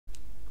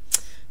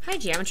Hi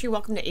Geometry,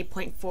 welcome to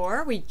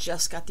 8.4. We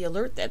just got the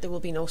alert that there will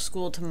be no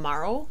school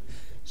tomorrow.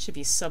 Should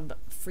be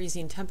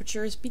sub-freezing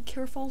temperatures. Be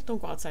careful,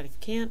 don't go outside if you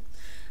can't.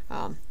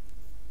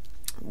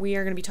 We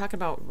are going to be talking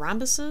about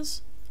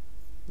rhombuses,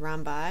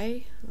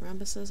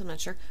 rhombuses, I'm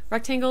not sure,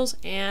 rectangles,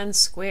 and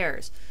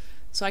squares.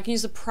 So I can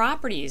use the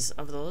properties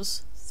of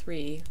those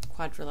three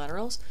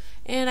quadrilaterals,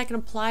 and I can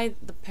apply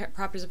the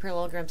properties of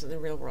parallelograms in the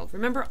real world.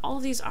 Remember, all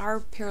of these are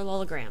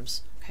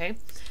parallelograms, okay?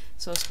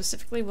 So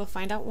specifically, we'll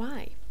find out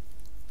why.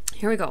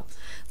 Here we go.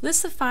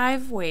 List the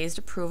 5 ways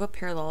to prove a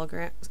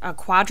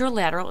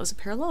quadrilateral is a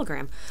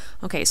parallelogram.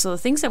 Okay, so the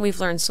things that we've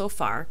learned so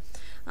far,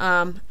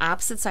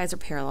 opposite sides are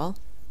parallel.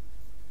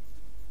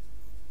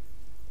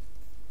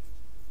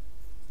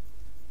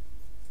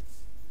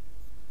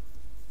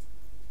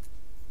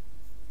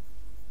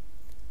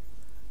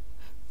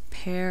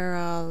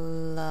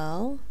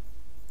 Parallel.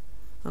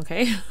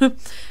 Okay.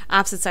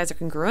 Opposite sides are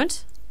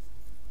congruent.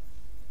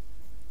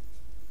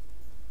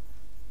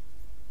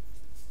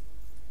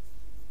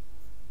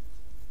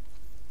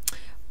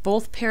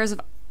 Both pairs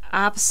of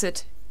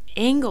opposite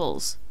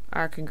angles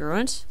are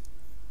congruent.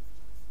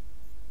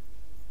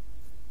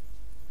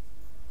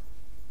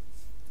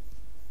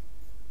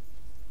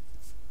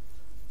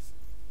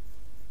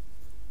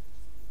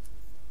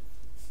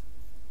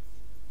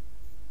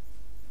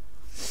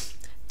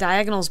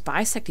 Diagonals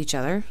bisect each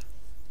other.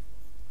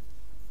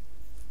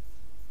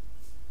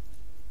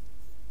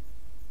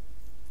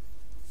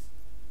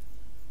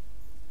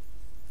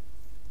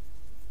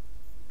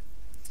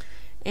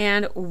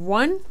 And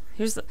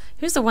here's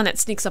the one that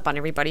sneaks up on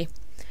everybody.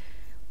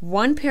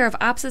 One pair of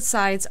opposite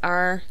sides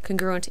are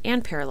congruent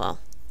and parallel.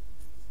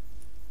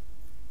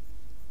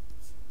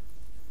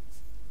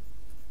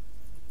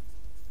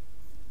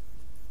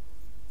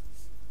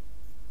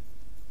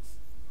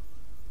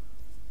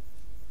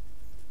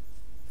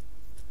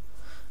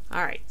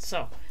 All right,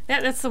 so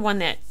that's the one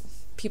that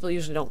people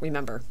usually don't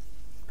remember,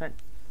 but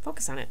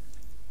focus on it.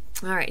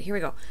 All right, here we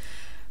go.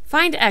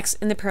 Find x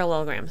in the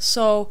parallelogram.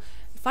 So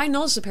if I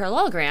know this is a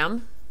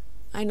parallelogram,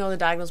 I know the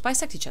diagonals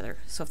bisect each other.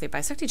 So if they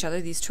bisect each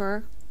other, these two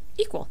are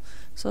equal.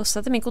 So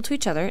set them equal to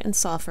each other and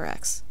solve for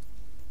x.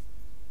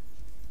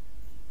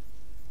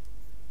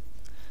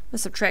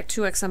 Let's subtract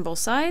 2x on both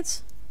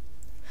sides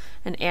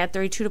and add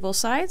 32 to both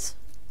sides.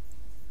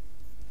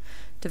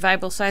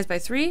 Divide both sides by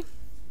 3.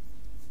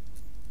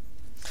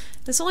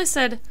 This only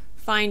said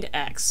find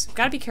x.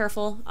 Got to be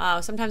careful.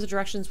 Sometimes the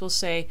directions will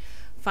say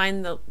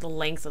find the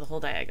length of the whole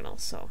diagonal.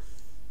 So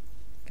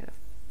gotta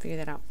figure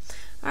that out.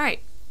 All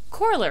right,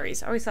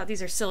 corollaries. I always thought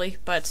these are silly,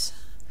 but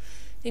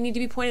they need to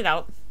be pointed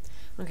out.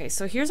 Okay,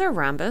 so here's our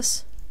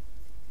rhombus.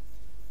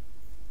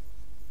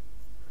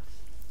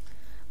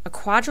 A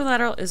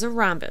quadrilateral is a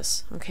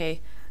rhombus.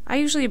 Okay, I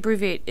usually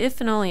abbreviate if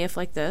and only if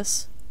like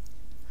this.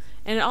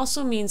 And it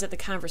also means that the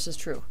converse is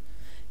true.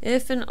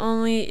 If and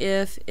only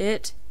if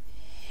it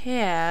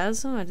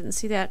has, oh, I didn't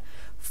see that,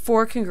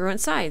 4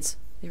 congruent sides.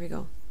 There we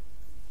go.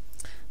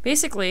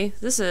 Basically,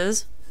 this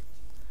is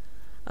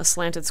a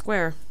slanted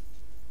square.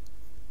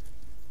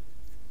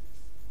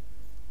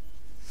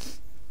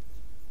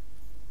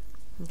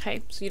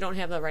 Okay, so you don't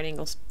have the right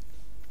angles.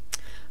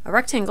 A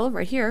rectangle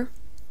right here.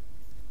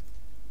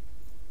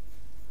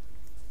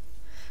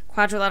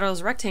 Quadrilateral is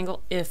a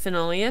rectangle if and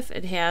only if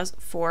it has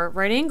 4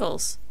 right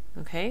angles.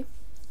 Okay.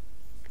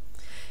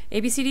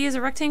 ABCD is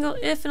a rectangle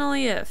if and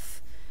only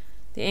if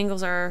the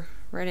angles are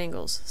right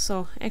angles.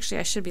 So actually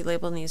I should be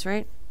labeling these,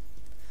 right?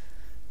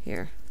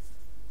 Here.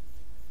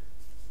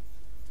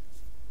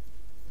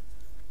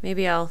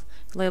 Maybe I'll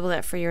label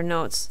that for your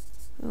notes.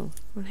 Oh,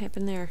 what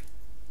happened there?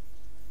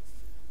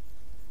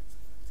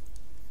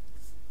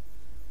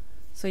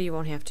 So you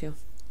won't have to.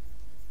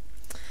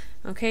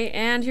 Okay,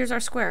 and here's our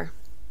square.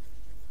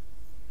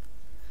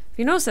 If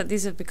you notice that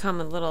these have become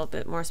a little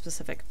bit more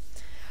specific.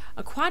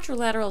 A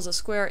quadrilateral is a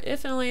square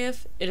if and only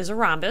if it is a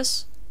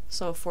rhombus,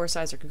 so 4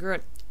 sides are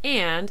congruent,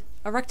 and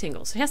a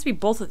rectangle. So it has to be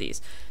both of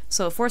these.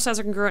 So 4 sides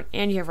are congruent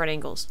and you have right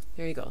angles.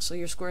 There you go. So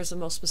your square is the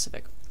most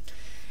specific.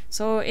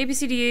 So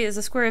ABCD is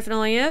a square if and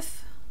only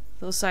if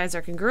those sides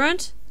are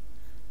congruent,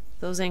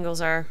 those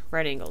angles are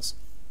right angles.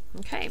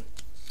 Okay,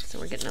 so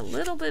we're getting a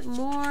little bit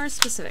more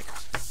specific.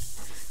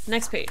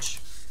 Next page.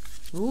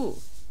 Ooh,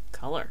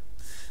 color.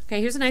 Okay,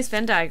 here's a nice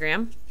Venn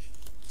diagram.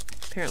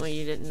 Apparently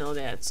you didn't know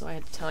that, so I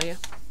had to tell you.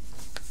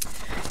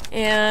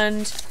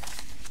 And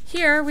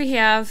here we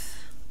have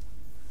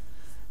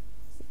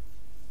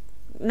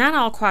not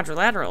all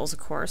quadrilaterals, of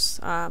course,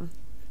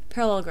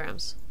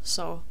 parallelograms.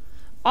 So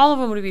all of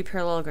them would be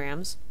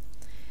parallelograms.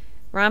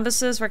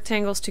 Rhombuses,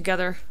 rectangles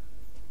together,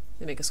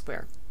 they make a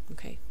square.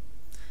 Okay,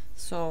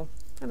 so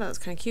I thought that was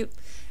kind of cute.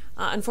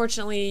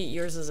 Unfortunately,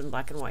 yours is in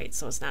black and white,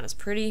 so it's not as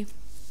pretty,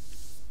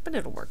 but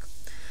it'll work.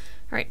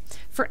 All right,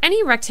 for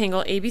any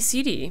rectangle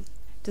ABCD,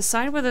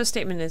 decide whether the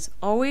statement is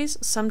always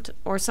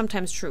or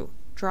sometimes true.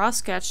 Draw a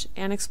sketch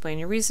and explain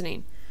your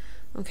reasoning.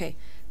 Okay,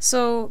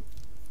 so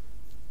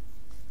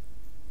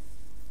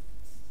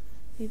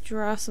you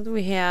draw something.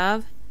 We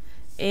have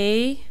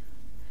A,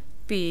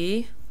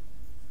 B,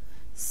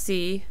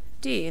 C,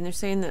 D, and they're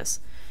saying this.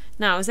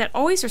 Now, is that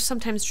always or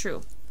sometimes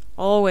true?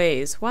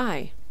 Always.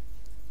 Why?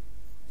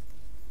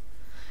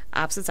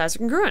 Opposite sides are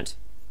congruent.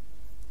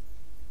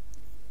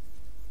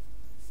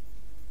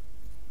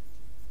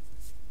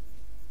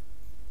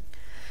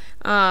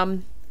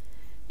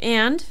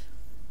 And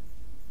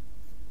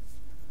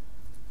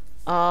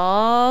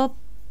all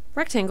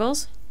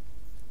rectangles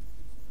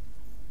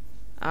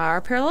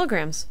are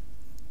parallelograms.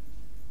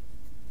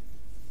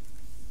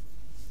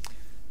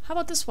 How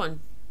about this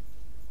one?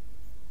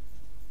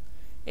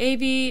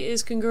 AB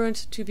is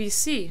congruent to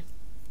BC.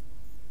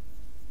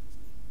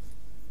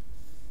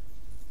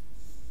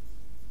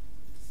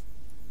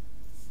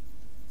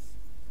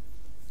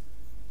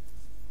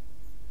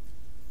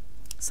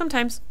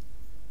 Sometimes.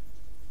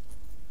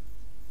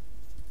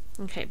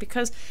 Okay,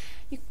 because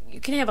you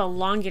can have a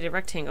elongated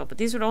rectangle, but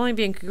these would only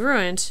be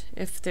incongruent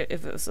if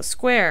it was a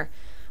square.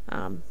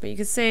 But you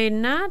could say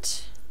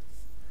not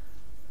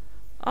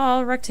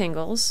all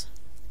rectangles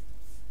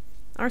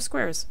are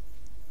squares.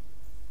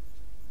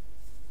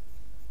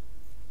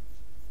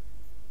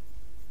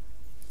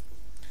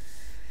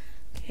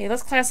 Okay,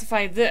 let's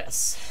classify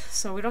this.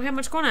 So we don't have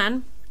much going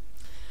on.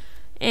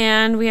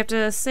 And we have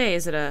to say,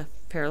 is it a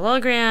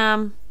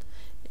parallelogram?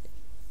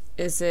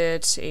 Is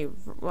it a,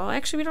 well,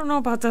 actually we don't know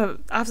about the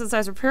opposite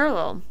sides are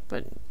parallel,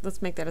 but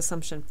let's make that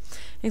assumption.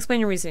 Explain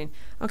your reasoning.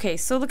 Okay,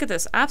 so look at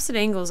this. Opposite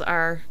angles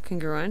are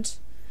congruent.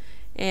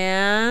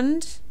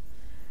 And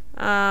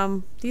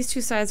these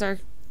two sides are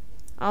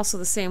also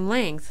the same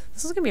length.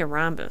 This is going to be a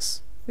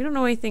rhombus. We don't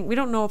know anything. We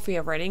don't know if we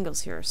have right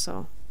angles here,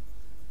 so.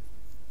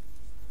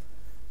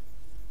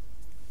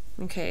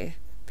 Okay,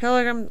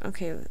 parallelogram,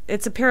 okay,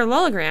 it's a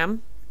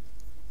parallelogram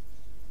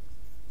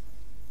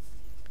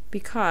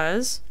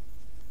because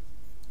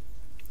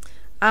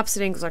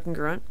opposite angles are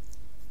congruent.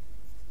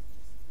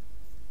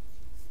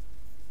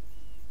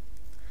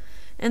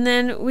 And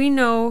then we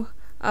know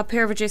a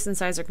pair of adjacent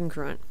sides are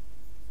congruent.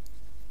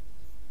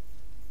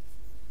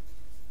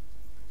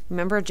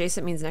 Remember,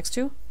 adjacent means next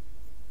to?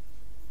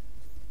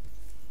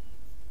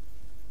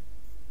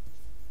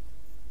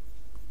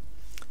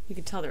 You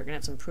can tell they're going to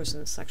have some proofs in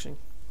this section.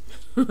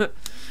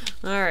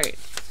 Alright.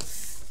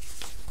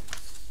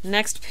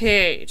 Next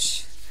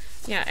page.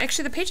 Yeah,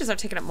 actually the pages are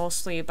taken up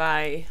mostly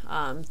by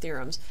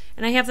theorems.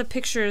 And I have the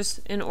pictures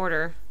in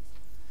order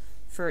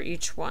for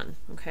each one.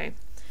 Okay.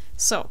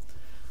 So,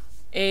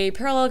 a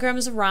parallelogram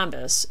is a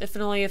rhombus if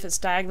and only if its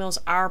diagonals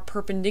are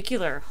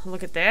perpendicular.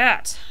 Look at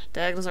that.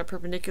 Diagonals are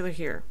perpendicular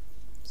here.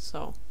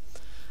 So,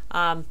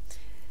 I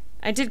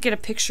did get a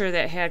picture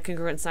that had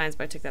congruent signs,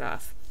 but I took that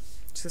off.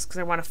 Just because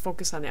I want to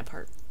focus on that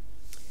part.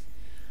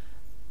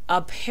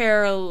 A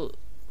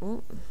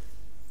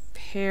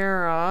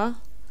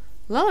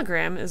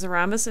parallelogram is a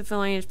rhombus if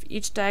only if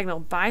each diagonal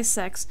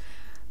bisects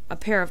a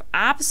pair of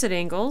opposite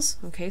angles.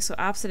 Okay, so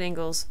opposite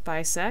angles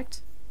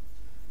bisect.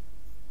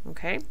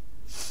 Okay.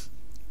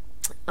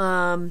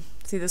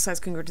 See, this side's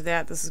congruent to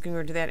that, this is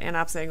congruent to that, and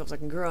opposite angles are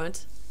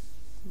congruent.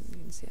 You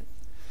can see it.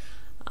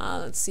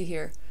 Let's see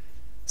here.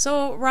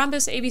 So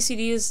rhombus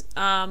ABCD is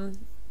a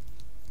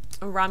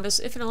rhombus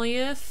if and only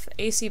if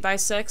AC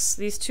bisects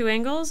these two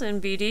angles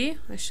and BD.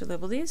 I should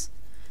label these.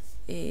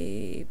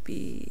 A,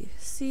 B,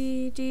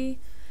 C, D.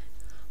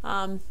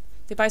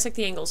 They bisect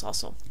the angles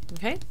also.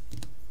 Okay?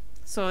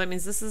 So that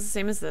means this is the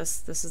same as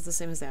this is the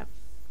same as that.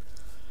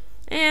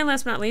 And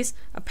last but not least,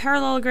 a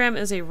parallelogram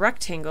is a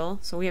rectangle.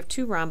 So we have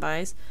two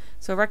rhombi.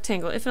 So a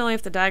rectangle, if and only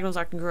if the diagonals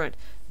are congruent.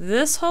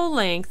 This whole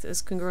length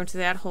is congruent to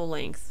that whole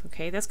length.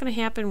 Okay? That's going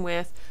to happen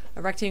with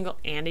a rectangle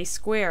and a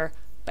square,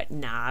 but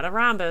not a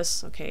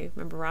rhombus. Okay?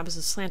 Remember, rhombus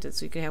is slanted,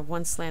 so you can have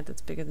one slant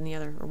that's bigger than the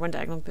other, or one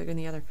diagonal bigger than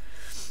the other.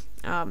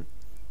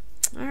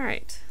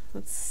 Alright,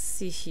 let's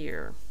see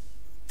here.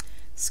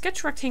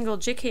 Sketch rectangle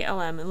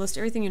JKLM and list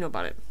everything you know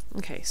about it.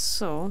 Okay,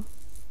 so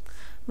I'm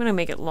going to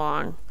make it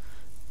long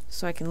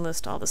so I can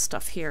list all the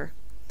stuff here.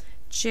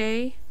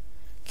 JKLM.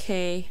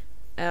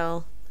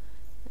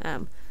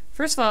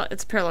 First of all,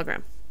 it's a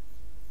parallelogram.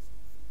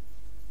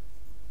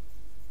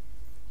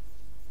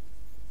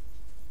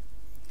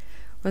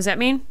 What does that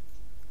mean?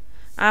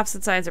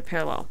 Opposite sides are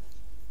parallel.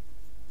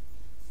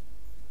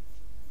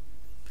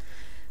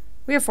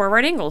 We have 4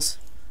 right angles.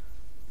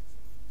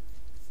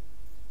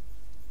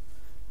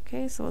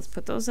 Okay, so let's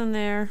put those in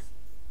there.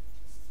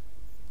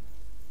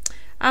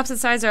 Opposite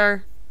sides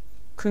are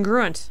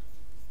congruent.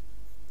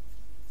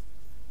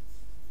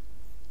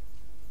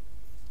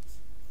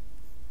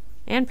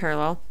 And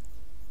parallel.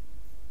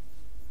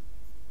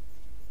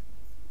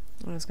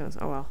 I'm just gonna,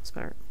 oh well, it's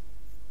better.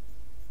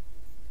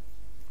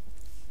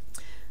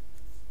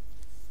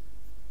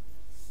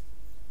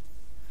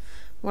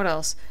 What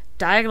else?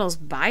 Diagonals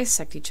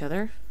bisect each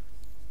other.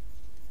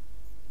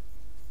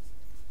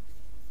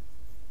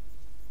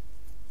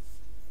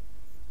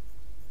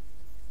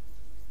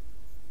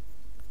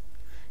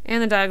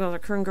 And the diagonals are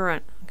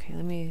congruent. Okay,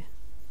 let me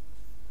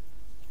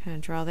kind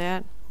of draw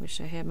that. Wish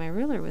I had my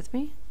ruler with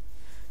me.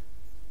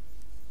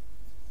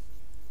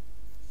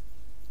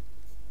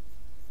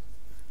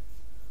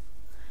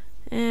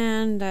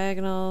 And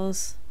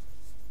diagonals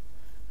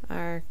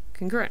are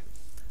congruent.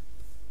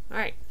 All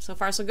right, so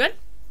far so good?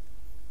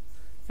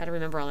 Got to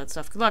remember all that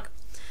stuff. Good luck.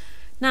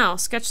 Now,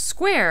 sketch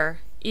square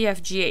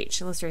EFGH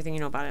and list everything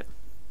you know about it.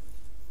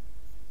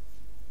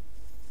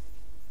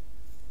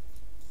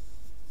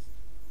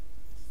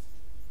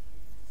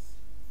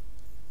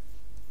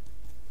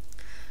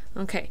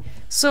 Okay,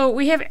 so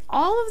we have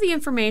all of the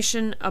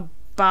information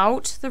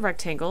about the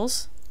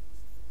rectangles.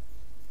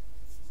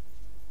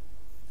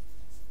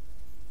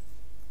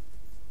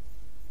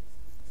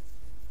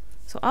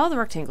 So all the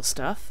rectangle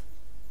stuff.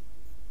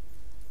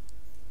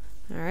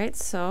 All right,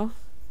 so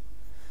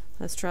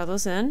let's draw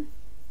those in.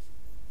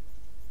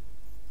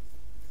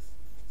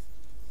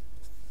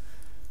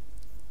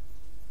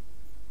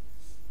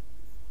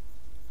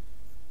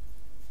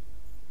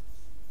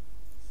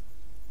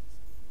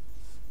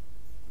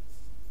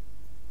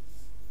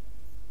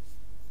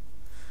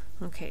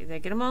 Okay, did I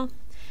get them all?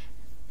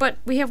 But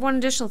we have one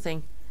additional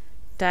thing.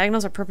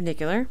 Diagonals are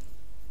perpendicular.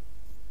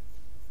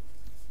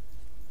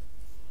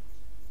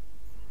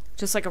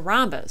 Just like a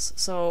rhombus.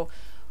 So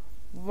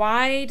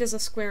why does a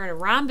square and a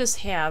rhombus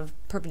have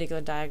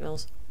perpendicular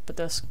diagonals, but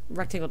the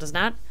rectangle does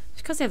not?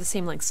 It's because they have the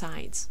same length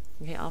sides.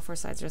 Okay, all four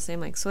sides are the same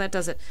length. So that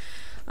does it.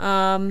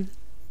 And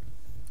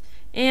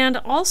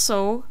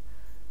also,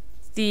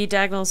 the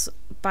diagonals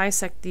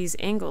bisect these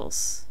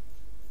angles.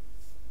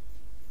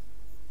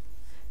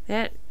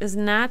 That is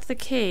not the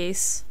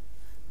case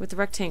with the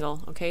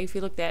rectangle. Okay, if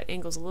you look, that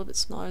angle's a little bit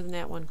smaller than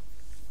that one.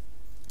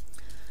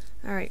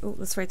 All right,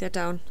 let's write that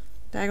down.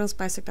 Diagonals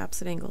bisect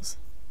opposite angles.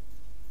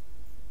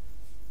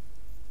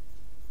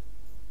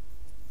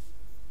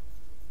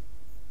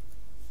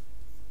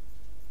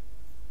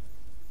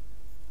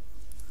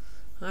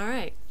 All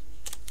right.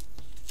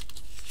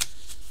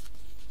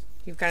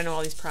 You've got to know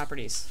all these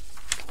properties.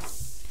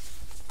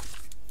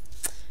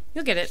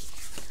 You'll get it.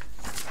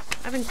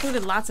 I've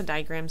included lots of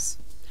diagrams.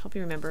 Help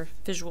you remember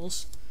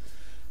visuals.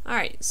 All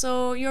right,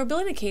 so you're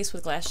building a case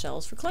with glass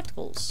shelves for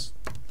collectibles.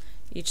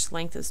 Each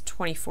length is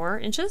 24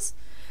 inches.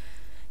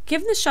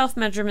 Given the shelf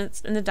measurements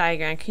in the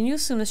diagram, can you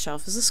assume the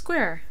shelf is a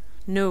square?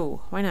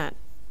 No, why not?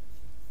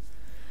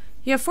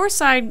 You have four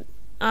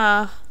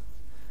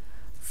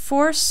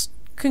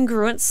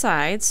congruent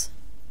sides.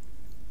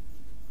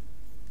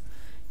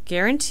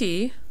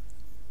 Guarantee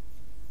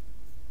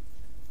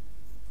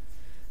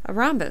a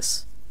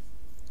rhombus.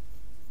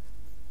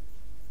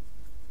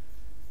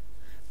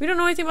 We don't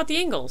know anything about the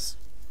angles,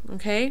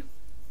 okay?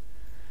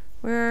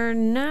 We're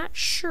not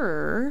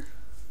sure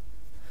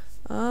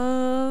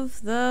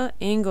of the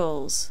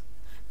angles.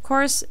 Of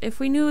course, if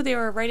we knew they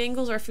were right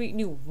angles, or if we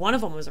knew one of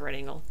them was a right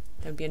angle,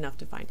 that would be enough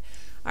to find.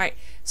 All right,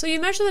 so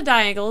you measure the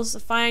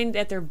diagonals, find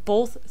that they're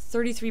both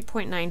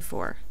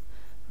 33.94.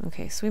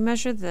 Okay, so we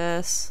measure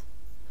this.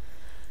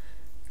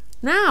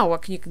 Now,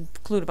 what can you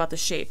conclude about the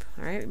shape?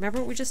 All right, remember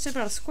what we just did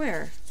about a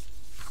square.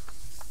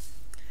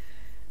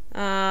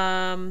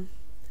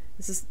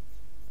 This is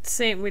the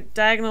same. With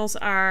diagonals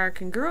are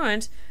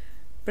congruent,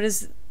 but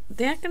is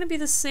that going to be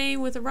the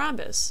same with a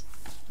rhombus?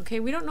 Okay,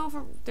 we don't know if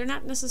they're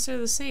not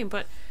necessarily the same,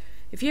 but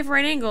if you have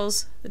right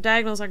angles, the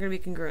diagonals are going to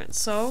be congruent.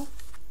 So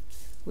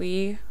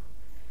we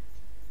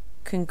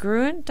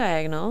congruent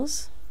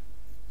diagonals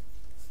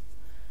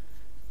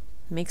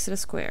makes it a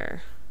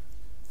square.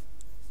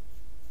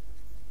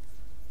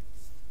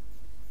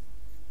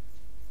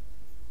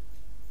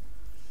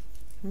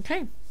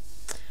 Okay,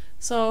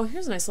 so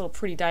here's a nice little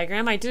pretty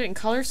diagram. I did it in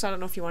color, so I don't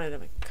know if you wanted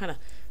to kind of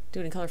do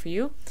it in color for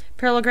you.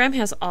 Parallelogram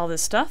has all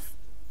this stuff.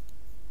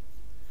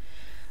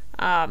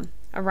 A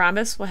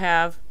rhombus will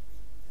have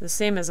the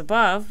same as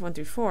above, 1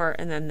 through 4,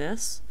 and then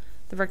this.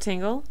 The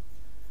rectangle,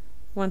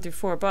 1 through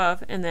 4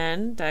 above, and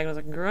then diagonals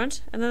are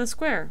congruent, and then the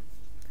square,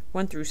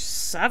 1 through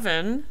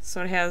 7,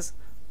 so it has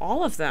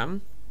all of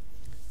them.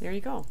 There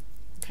you go.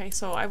 Okay,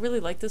 so I really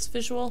like this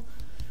visual.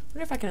 I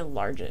wonder if I can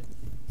enlarge it,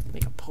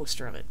 make a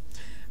poster of it.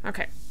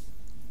 Okay.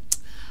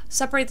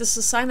 Separate this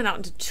assignment out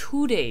into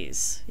 2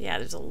 days. Yeah,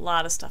 there's a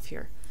lot of stuff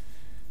here.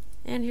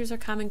 And here's our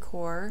Common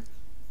Core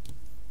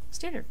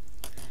standard.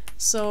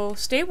 So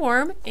stay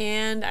warm,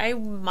 and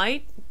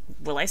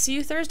will I see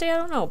you Thursday? I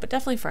don't know, but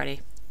definitely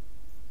Friday.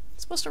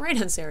 It's supposed to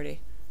rain on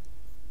Saturday.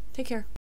 Take care.